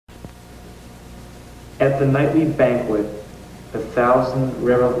At the nightly banquet, 1,000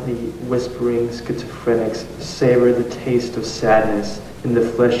 reverently whispering schizophrenics savor the taste of sadness in the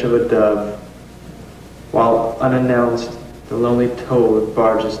flesh of a dove, while unannounced, the lonely toad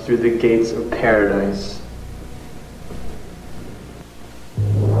barges through the gates of paradise.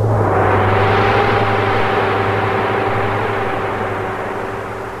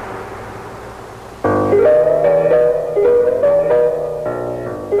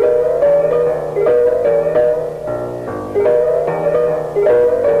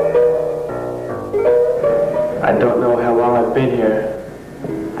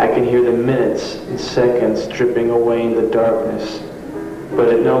 Seconds dripping away in the darkness, but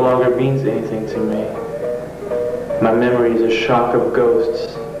it no longer means anything to me. My memory is a shock of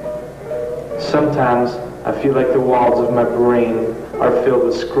ghosts. Sometimes I feel like the walls of my brain are filled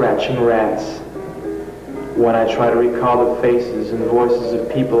with scratching rats. When I try to recall the faces and voices of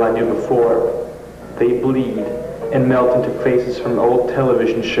people I knew before, they bleed and melt into faces from old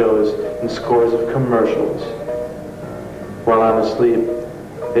television shows and scores of commercials. While I'm asleep,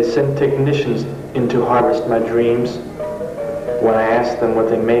 they send technicians in to harvest my dreams. When I ask them what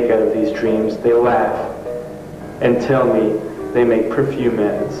they make out of these dreams, they laugh and tell me they make perfume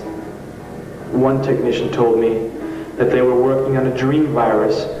ads. One technician told me that they were working on a dream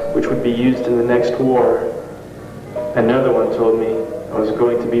virus which would be used in the next war. Another one told me I was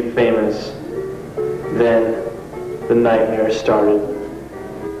going to be famous. Then the nightmare started.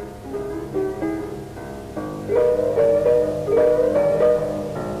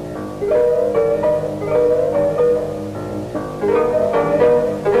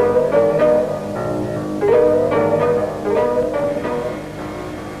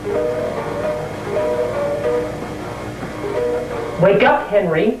 Wake up,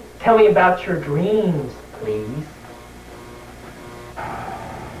 Henry. Tell me about your dreams, please.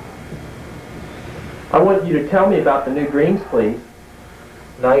 I want you to tell me about the new dreams, please.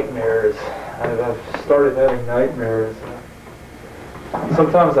 Nightmares. I've started having nightmares.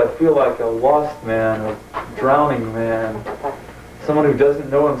 Sometimes I feel like a lost man, a drowning man, someone who doesn't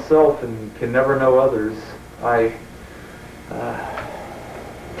know himself and can never know others.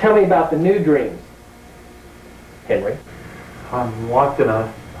 Tell me about the new dreams, Henry. I'm locked in a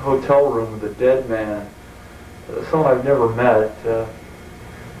hotel room with a dead man, someone I've never met.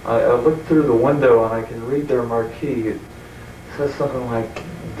 I look through the window and I can read their marquee. It says something like,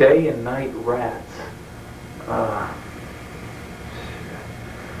 "Day and Night Rats."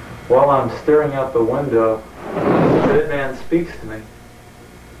 While I'm staring out the window, the dead man speaks to me.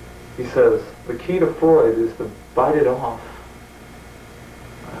 He says, "The key to Freud is to bite it off."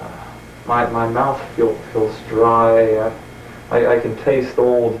 My mouth feels dry. I can taste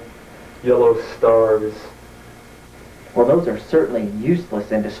old yellow stars. Well, those are certainly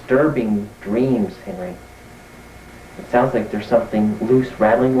useless and disturbing dreams, Henry. It sounds like there's something loose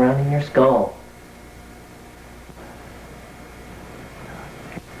rattling around in your skull.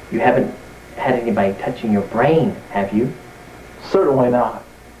 You haven't had anybody touching your brain, have you? Certainly not.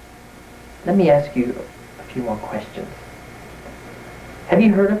 Let me ask you a few more questions. Have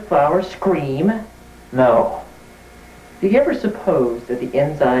you heard of flowers scream? No. Do you ever suppose that the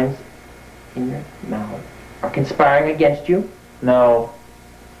enzymes in your mouth are conspiring against you? No.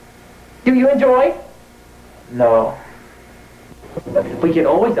 Do you enjoy? No. We could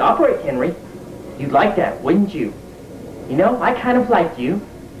always operate, Henry. You'd like that, wouldn't you? You know, I kind of like you.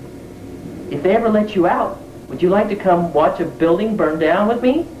 If they ever let you out, would you like to come watch a building burn down with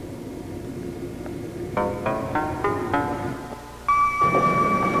me?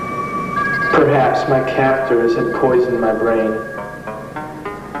 Perhaps my captors had poisoned my brain.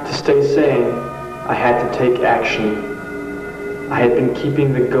 To stay sane, I had to take action. I had been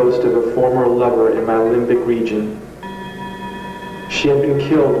keeping the ghost of a former lover in my limbic region. She had been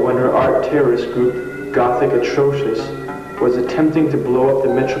killed when her art terrorist group, Gothic Atrocious, was attempting to blow up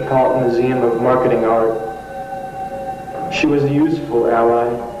the Metropolitan Museum of Marketing Art. She was a useful ally.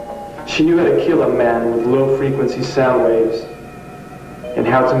 She knew how to kill a man with low-frequency sound waves, and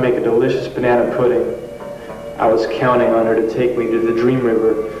how to make a delicious banana pudding. I was counting on her to take me to the Dream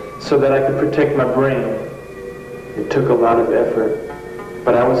River so that I could protect my brain. It took a lot of effort,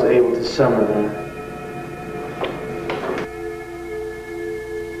 but I was able to summon her.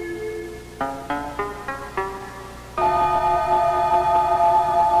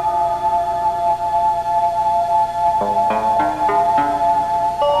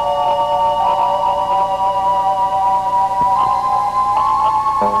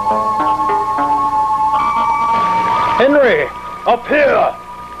 Henry, up here!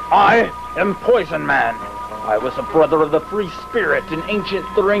 I am Poison Man. I was a brother of the Free Spirit in ancient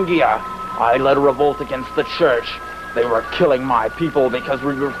Thuringia. I led a revolt against the church. They were killing my people because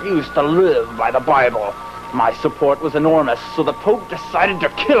we refused to live by the Bible. My support was enormous, so the Pope decided to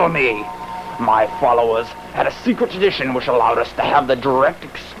kill me. My followers had a secret tradition which allowed us to have the direct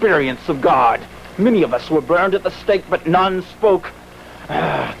experience of God. Many of us were burned at the stake, but none spoke.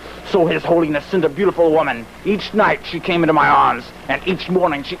 So His Holiness sent a beautiful woman. Each night she came into my arms, and each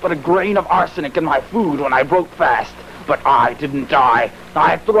morning she put a grain of arsenic in my food when I broke fast. But I didn't die.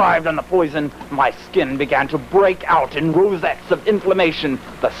 I thrived on the poison. My skin began to break out in rosettes of inflammation,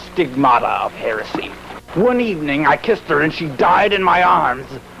 the stigmata of heresy. One evening I kissed her and she died in my arms.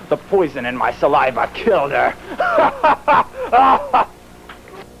 The poison in my saliva killed her.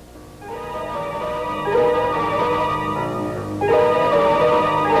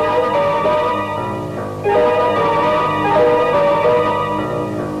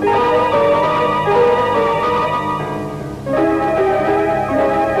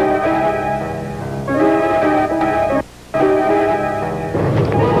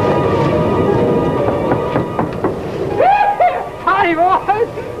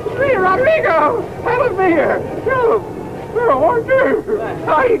 Rodrigo! Have a beer!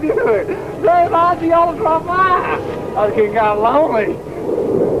 How you doing? Very nice y'all to drop by. I was getting kind of lonely.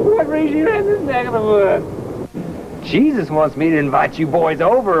 What brings you in this neck of the woods? Jesus wants me to invite you boys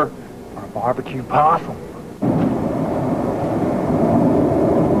over for a barbecue possum.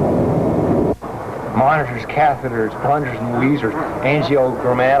 Monitors, catheters, plungers and wheezers,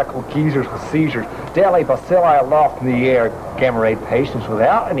 angiogrammatical geezers with seizures, deadly bacilli aloft in the air, gamma-rayed patients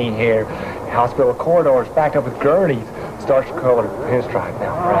without any hair, hospital corridors backed up with gurneys, starch-colored pinstripe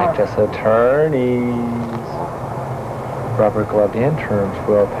malpractice attorneys, rubber-gloved interns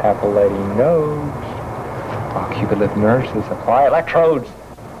will papillating nose, while cupid-lipped nurses apply electrodes,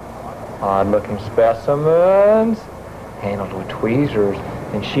 odd-looking specimens, handled with tweezers,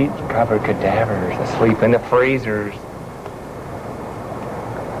 and sheet-covered cadavers asleep in the freezers.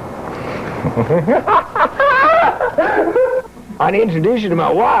 I'd introduce you to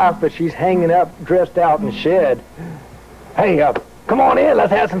my wife, but she's hanging up, dressed out in the shed. Hey, come on in,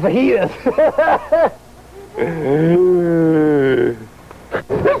 let's have some fajitas.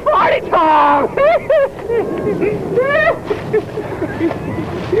 It's party time!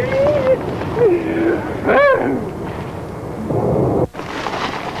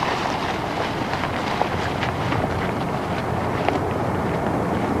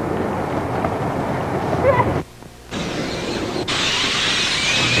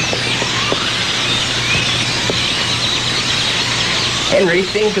 Henry,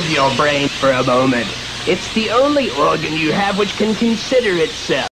 think of your brain for a moment. It's the only organ you have which can consider itself.